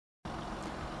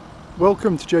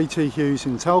Welcome to JT Hughes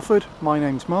in Telford. My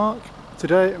name's Mark.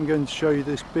 Today I'm going to show you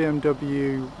this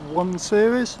BMW 1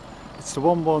 Series. It's the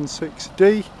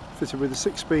 116D, fitted with a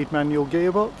 6-speed manual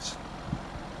gearbox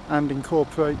and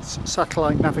incorporates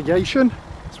satellite navigation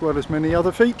as well as many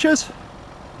other features.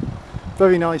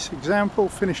 Very nice example,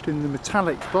 finished in the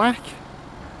metallic black.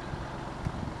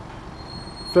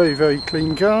 Very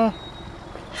clean car.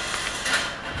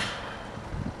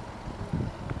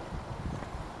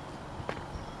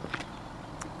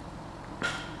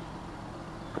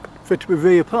 Fitted with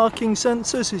rear parking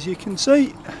sensors, as you can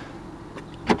see.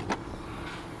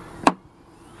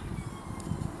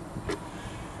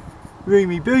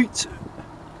 Roomy boot,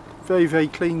 very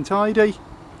clean, tidy.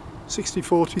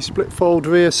 60/40 split fold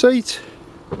rear seat.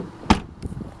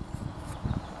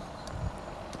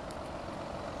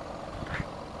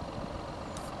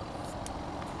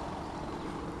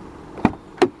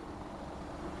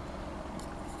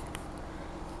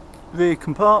 Rear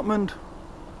compartment,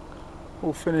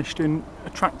 all finished in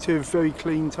attractive, very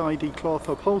clean, tidy cloth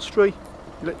upholstery.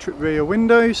 Electric rear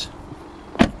windows.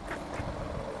 The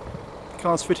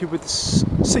car's fitted with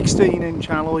 16-inch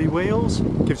alloy wheels.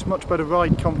 Gives much better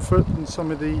ride comfort than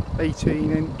some of the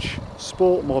 18-inch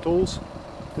sport models.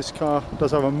 This car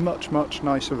does have a much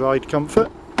nicer ride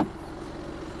comfort.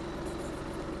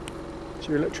 So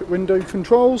your electric window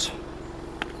controls.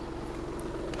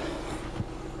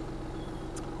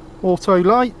 Auto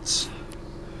lights.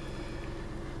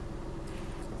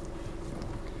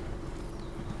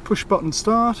 Push button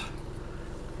start,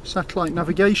 satellite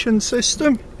navigation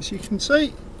system, as you can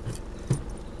see,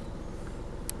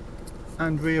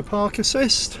 and rear park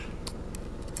assist.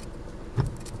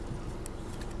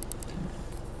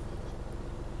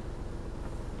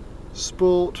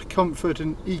 Sport, comfort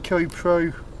and Eco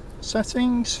Pro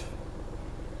settings.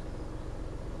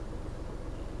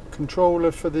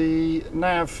 Controller for the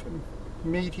nav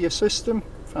media system,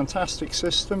 fantastic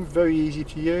system, very easy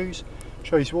to use.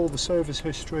 Shows you all the service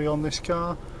history on this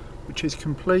car, which is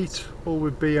complete, all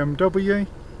with BMW.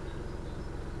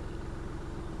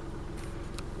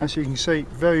 As you can see,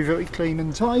 very clean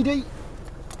and tidy.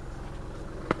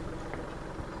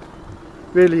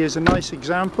 Really is a nice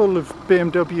example of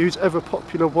BMW's ever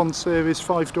popular 1 Series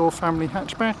 5-door family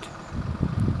hatchback.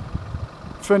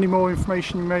 For any more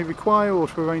information you may require or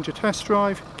to arrange a test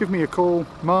drive, give me a call,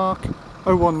 Mark,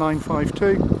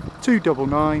 01952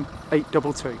 299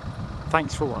 822.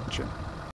 Thanks for watching.